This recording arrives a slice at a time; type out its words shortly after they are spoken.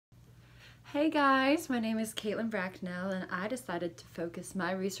Hey guys, my name is Kaitlyn Bracknell and I decided to focus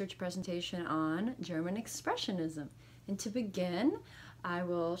my research presentation on German Expressionism. And to begin, I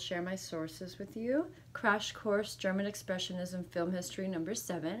will share my sources with you. Crash Course German Expressionism Film History number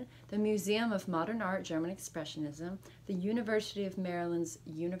 7, the Museum of Modern Art German Expressionism, the University of Maryland's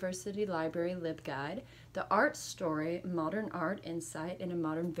University Library LibGuide, the Art Story, Modern Art Insight in a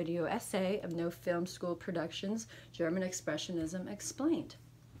Modern Video Essay of No Film School Productions, German Expressionism Explained.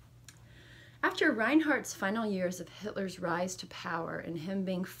 After Reinhardt's final years of Hitler's rise to power and him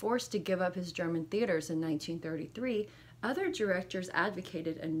being forced to give up his German theaters in 1933, other directors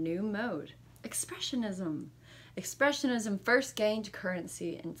advocated a new mode, Expressionism. Expressionism first gained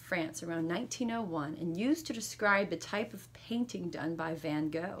currency in France around 1901 and used to describe the type of painting done by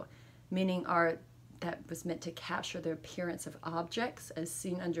Van Gogh, meaning art that was meant to capture the appearance of objects as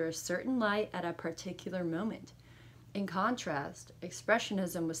seen under a certain light at a particular moment. In contrast,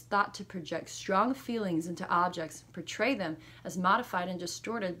 Expressionism was thought to project strong feelings into objects and portray them as modified and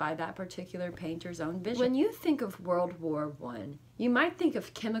distorted by that particular painter's own vision. When you think of World War I, you might think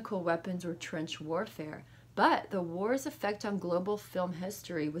of chemical weapons or trench warfare, but the war's effect on global film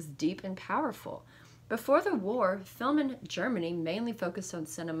history was deep and powerful. Before the war, film in Germany mainly focused on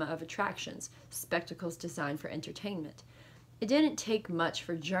cinema of attractions, spectacles designed for entertainment. It didn't take much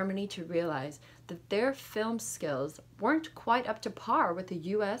for Germany to realize that their film skills weren't quite up to par with the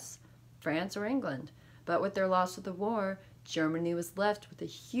US, France, or England. But with their loss of the war, Germany was left with a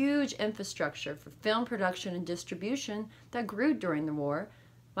huge infrastructure for film production and distribution that grew during the war,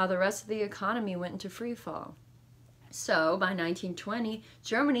 while the rest of the economy went into free fall. So, by 1920,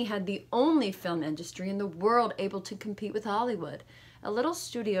 Germany had the only film industry in the world able to compete with Hollywood. A little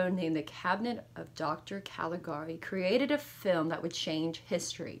studio named the Cabinet of Dr. Caligari created a film that would change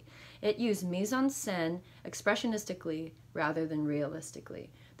history. It used mise-en-scène expressionistically rather than realistically.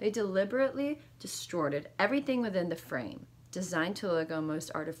 They deliberately distorted everything within the frame, designed to look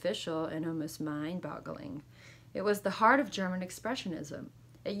almost artificial and almost mind-boggling. It was the heart of German Expressionism.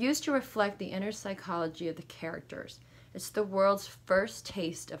 It used to reflect the inner psychology of the characters. It's the world's first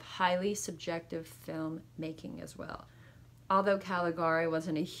taste of highly subjective film making as well. Although Caligari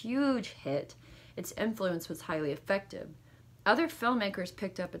wasn't a huge hit, its influence was highly effective. Other filmmakers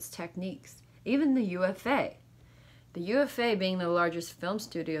picked up its techniques, even the UFA. The UFA, being the largest film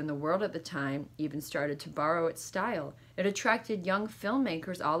studio in the world at the time, even started to borrow its style. It attracted young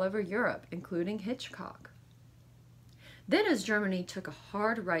filmmakers all over Europe, including Hitchcock. Then, as Germany took a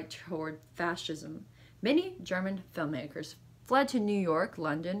hard right toward fascism, many German filmmakers fled to New York,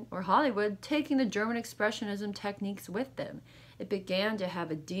 London, or Hollywood, taking the German Expressionism techniques with them. It began to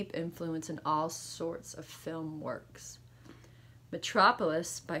have a deep influence in all sorts of film works.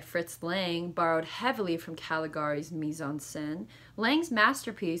 Metropolis by Fritz Lang borrowed heavily from Caligari's mise-en-scène. Lang's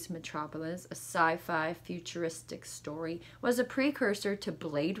masterpiece, Metropolis, a sci-fi futuristic story, was a precursor to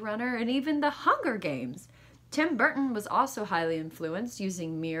Blade Runner and even The Hunger Games. Tim Burton was also highly influenced,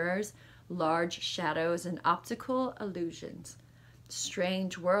 using mirrors, large shadows, and optical illusions.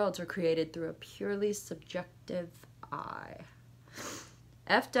 Strange worlds are created through a purely subjective eye.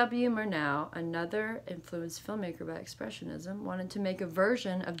 F.W. Murnau, another influenced filmmaker by Expressionism, wanted to make a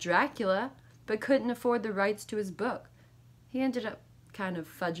version of Dracula, but couldn't afford the rights to his book. He ended up kind of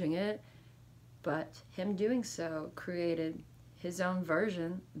fudging it, but him doing so created his own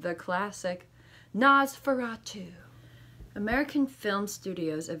version, the classic Nosferatu. American film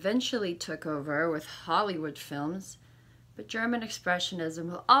studios eventually took over with Hollywood films, but German Expressionism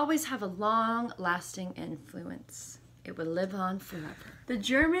will always have a long-lasting influence. It will live on forever. The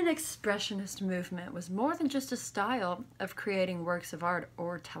German Expressionist movement was more than just a style of creating works of art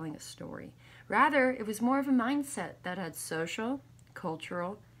or telling a story. Rather, it was more of a mindset that had social,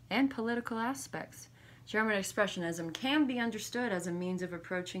 cultural, and political aspects. German Expressionism can be understood as a means of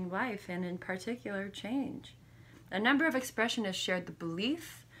approaching life and, in particular, change. A number of expressionists shared the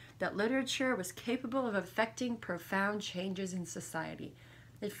belief that literature was capable of affecting profound changes in society.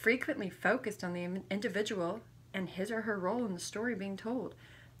 It frequently focused on the individual and his or her role in the story being told.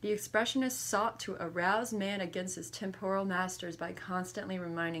 The expressionists sought to arouse man against his temporal masters by constantly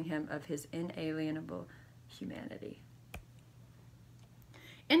reminding him of his inalienable humanity.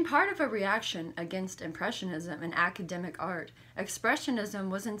 In part of a reaction against Impressionism and academic art, Expressionism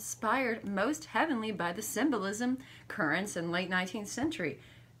was inspired most heavily by the symbolism currents in late 19th century.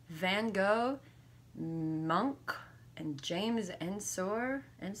 Van Gogh, Munch, and James Ensor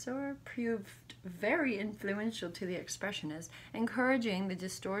proved very influential to the Expressionists, encouraging the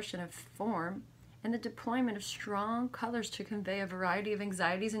distortion of form and the deployment of strong colors to convey a variety of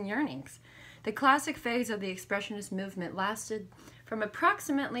anxieties and yearnings. The classic phase of the Expressionist movement lasted from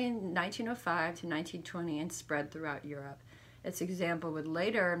approximately 1905 to 1920 and spread throughout Europe. Its example would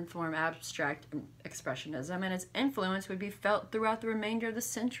later inform abstract expressionism, and its influence would be felt throughout the remainder of the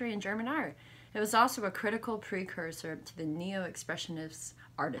century in German art. It was also a critical precursor to the neo-expressionist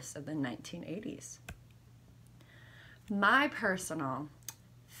artists of the 1980s. My personal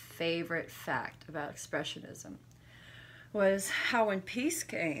favorite fact about Expressionism was how when peace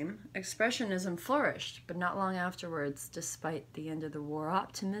came, Expressionism flourished, but not long afterwards, despite the end of the war,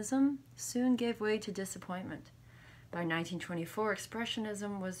 optimism soon gave way to disappointment. By 1924,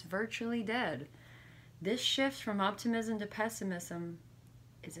 Expressionism was virtually dead. This shift from optimism to pessimism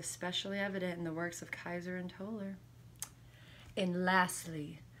is especially evident in the works of Kaiser and Toller. And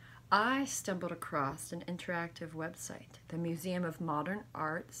lastly, I stumbled across an interactive website. The Museum of Modern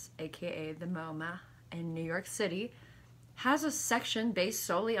Arts, aka the MoMA, in New York City, has a section based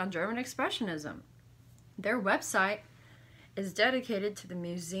solely on German Expressionism. Their website is dedicated to the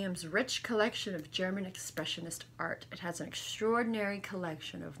museum's rich collection of German Expressionist art. It has an extraordinary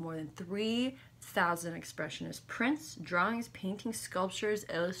collection of more than 3,000 Expressionist prints, drawings, paintings, sculptures,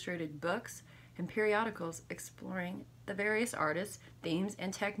 illustrated books, and periodicals exploring the various artists, themes,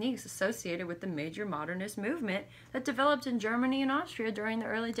 and techniques associated with the major modernist movement that developed in Germany and Austria during the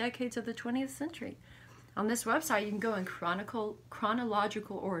early decades of the 20th century. On this website, you can go in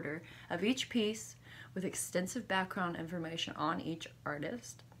chronological order of each piece with extensive background information on each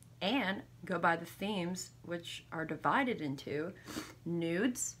artist, and go by the themes, which are divided into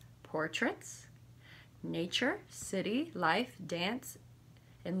nudes, portraits, nature, city, life, dance,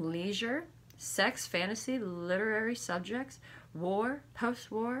 and leisure, sex, fantasy, literary subjects, war,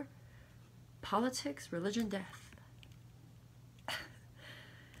 post-war, politics, religion, death.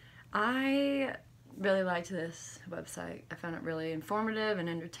 I really liked this website. I found it really informative and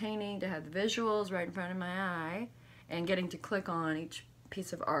entertaining to have the visuals right in front of my eye and getting to click on each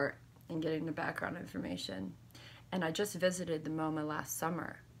piece of art and getting the background information. And I just visited the MoMA last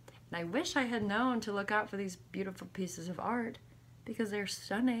summer. And I wish I had known to look out for these beautiful pieces of art because they're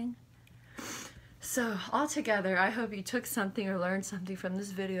stunning. So altogether, I hope you took something or learned something from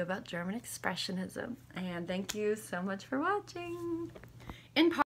this video about German Expressionism. And thank you so much for watching. In part